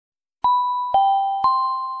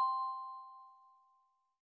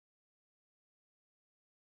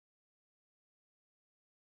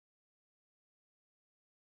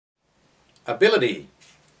Ability.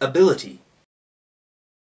 Ability.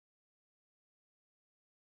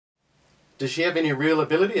 Does she have any real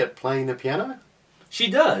ability at playing the piano? She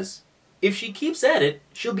does. If she keeps at it,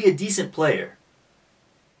 she'll be a decent player.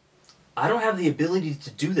 I don't have the ability to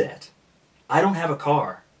do that. I don't have a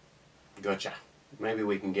car. Gotcha. Maybe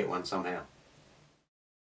we can get one somehow.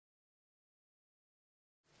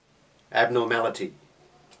 Abnormality.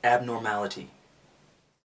 Abnormality.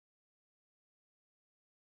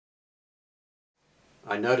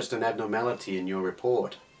 I noticed an abnormality in your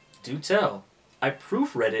report. Do tell. I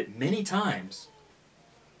proofread it many times.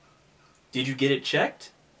 Did you get it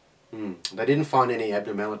checked? They didn't find any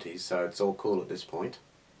abnormalities, so it's all cool at this point.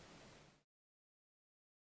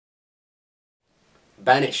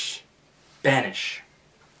 Banish. Banish.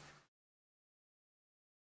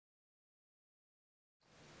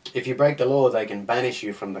 If you break the law, they can banish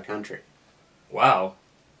you from the country. Wow.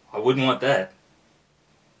 I wouldn't want that.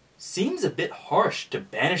 Seems a bit harsh to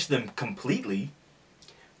banish them completely.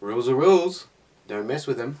 Rules are rules. Don't mess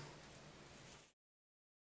with them.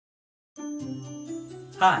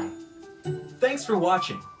 Hi. Thanks for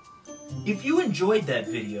watching. If you enjoyed that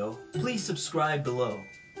video, please subscribe below.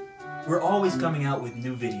 We're always coming out with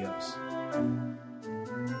new videos.